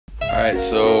Alright,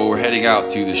 so we're heading out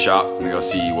to the shop. We're gonna go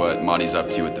see what Monty's up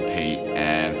to with the paint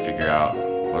and figure out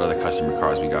what other customer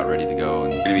cars we got ready to go.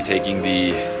 And we're gonna be taking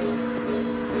the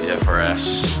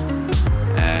FRS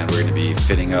and we're gonna be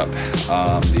fitting up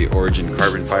the Origin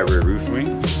carbon fiber roof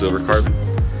wing, silver carbon,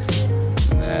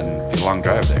 and a long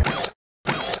drive there.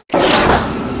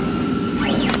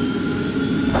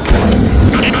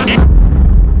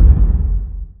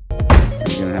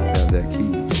 You're gonna have that key.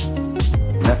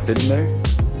 Can that fit in there?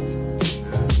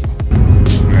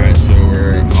 Alright, so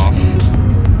we're off.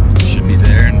 Should be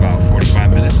there in about 45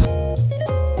 minutes.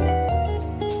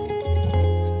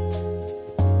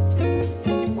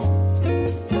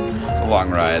 It's a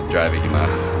long ride driving in a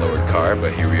lowered car,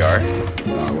 but here we are.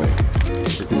 Oh wait,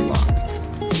 freaking locked.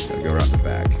 Gotta go around the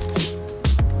back.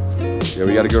 Yeah,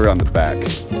 we gotta go around the back.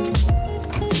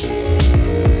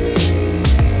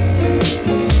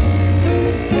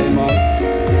 Hey, Mom.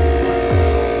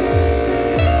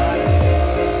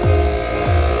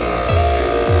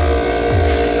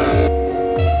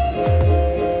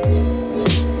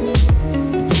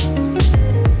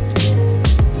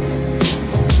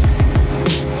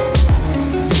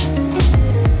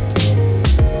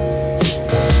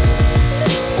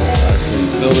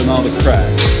 Building all the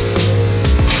cracks.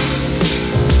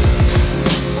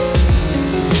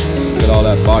 Look at all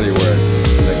that body work.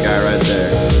 That guy right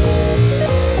there.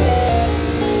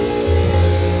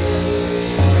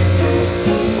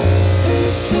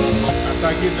 After I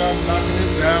get done knocking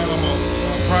this down, I'm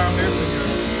gonna prime this again.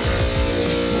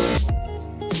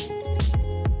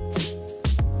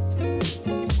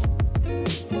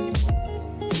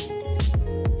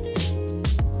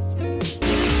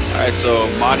 Alright, so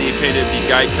Monty painted the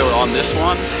guide coat on this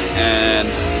one, and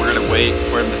we're gonna wait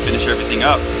for him to finish everything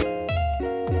up.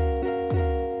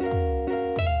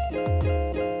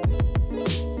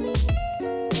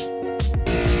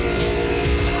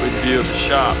 It's a quick view of the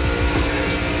shop.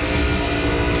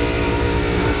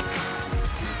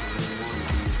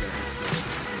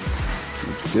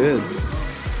 Looks good.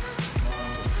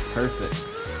 Perfect.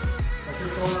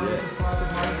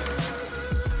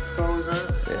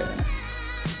 Yeah.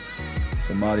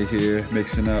 So Monty here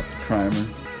mixing up primer.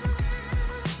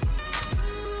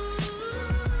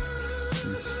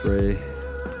 And spray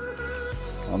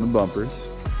on the bumpers.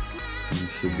 And we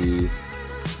should be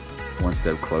one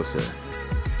step closer.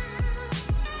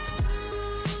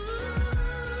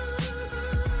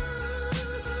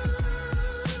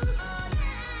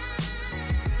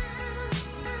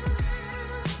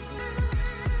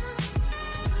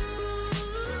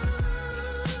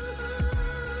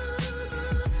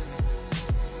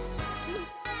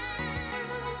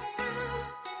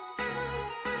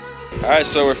 Alright,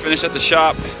 so we're finished at the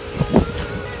shop.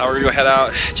 We're gonna go head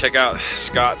out, check out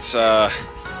Scott's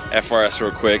FRS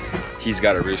real quick. He's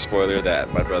got a roof spoiler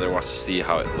that my brother wants to see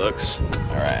how it looks.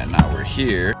 Alright, now we're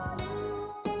here.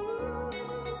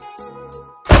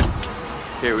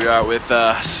 Here we are with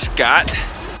Scott.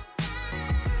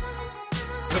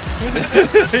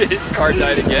 Car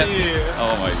died again. Yeah.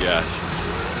 Oh my gosh.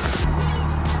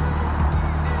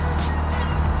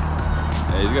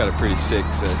 Yeah, he's got a pretty sick,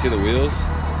 see the wheels?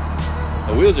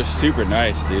 The wheels are super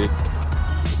nice, dude.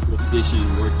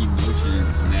 Efficient working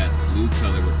motions and that blue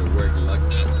color with the work lug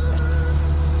nuts.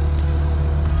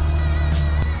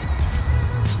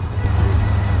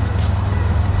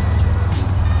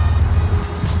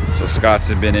 So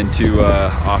Scott's been into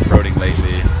off-roading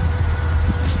lately.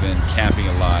 He's been camping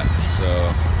a lot. So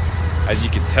as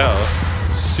you can tell,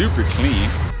 super clean.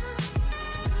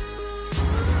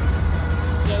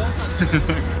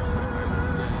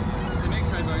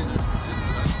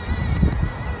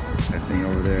 That thing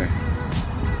over there,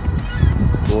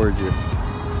 gorgeous.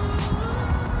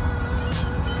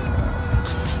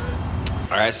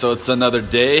 All right, so it's another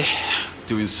day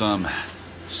doing some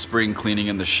spring cleaning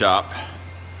in the shop.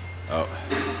 Oh,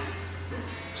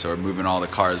 so we're moving all the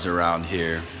cars around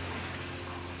here,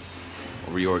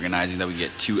 reorganizing that we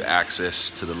get 2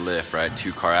 access to the lift, right?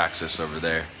 2 car access over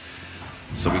there.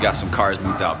 So we got some cars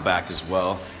moved out back as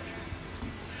well.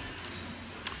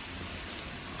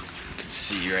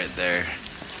 See right there,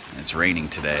 it's raining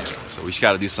today, so we just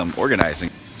got to do some organizing.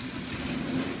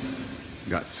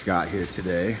 Got Scott here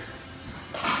today.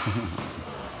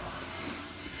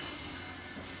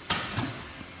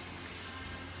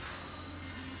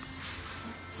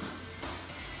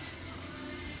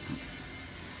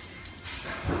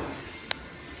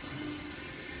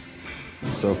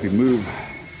 So if we move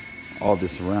all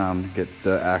this around, get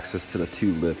the access to the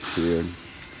 2 lifts here.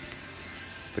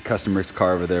 The customer's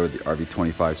car over there with the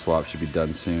RV25 swap should be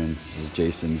done soon. This is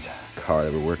Jason's car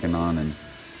that we're working on, and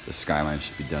the Skyline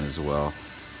should be done as well.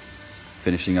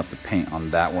 Finishing up the paint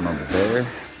on that one over there.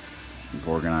 We've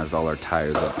organized all our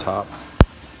tires up top.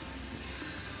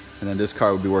 And then this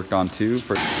car will be worked on too.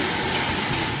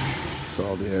 So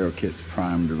all the aero kit's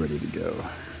primed and ready to go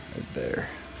right there.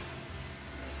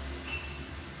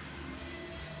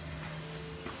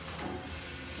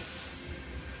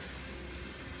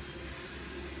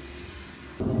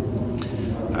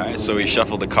 All right, so we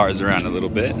shuffled the cars around a little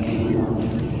bit.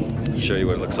 Show you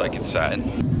what it looks like inside.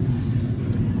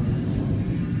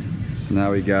 So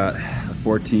now we got the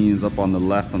 14s up on the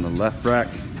left rack.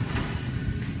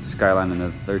 Skyline and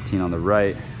the 13 on the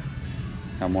right.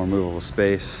 Got more movable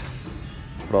space.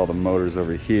 Put all the motors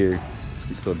over here, so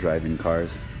we still driving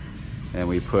cars. And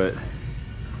we put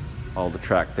all the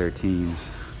track 13s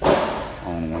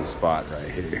all in one spot right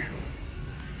here,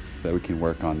 so that we can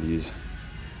work on these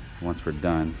once we're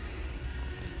done.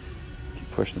 We can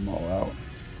push them all out.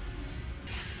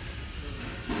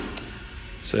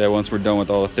 So yeah, once we're done with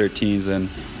all the 13s, then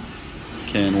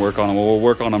can work on them. Well, we'll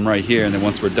work on them right here, and then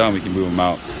once we're done, we can move them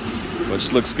out. But it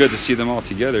just looks good to see them all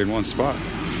together in one spot.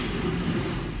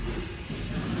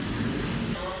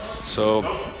 So,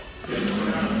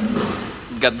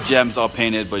 got the gems all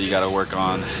painted, but you got to work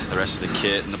on the rest of the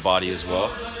kit and the body as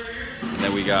well. And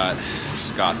then we got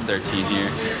Scott's 13 here.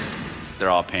 They're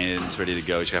all painted, it's ready to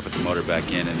go. Just got to put the motor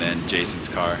back in. And then Jason's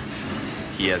car,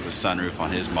 he has the sunroof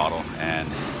on his model, and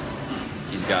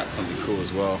he's got something cool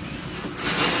as well.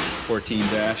 14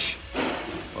 dash,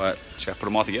 but just got to put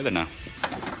them all together now.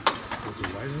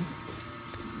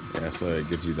 Yeah, so it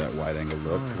gives you that wide angle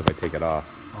look, because if I take it off,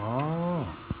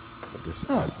 but this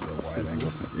adds the wide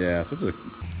angle to it. Yeah,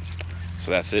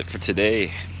 so that's it for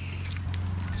today.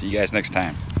 See you guys next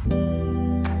time.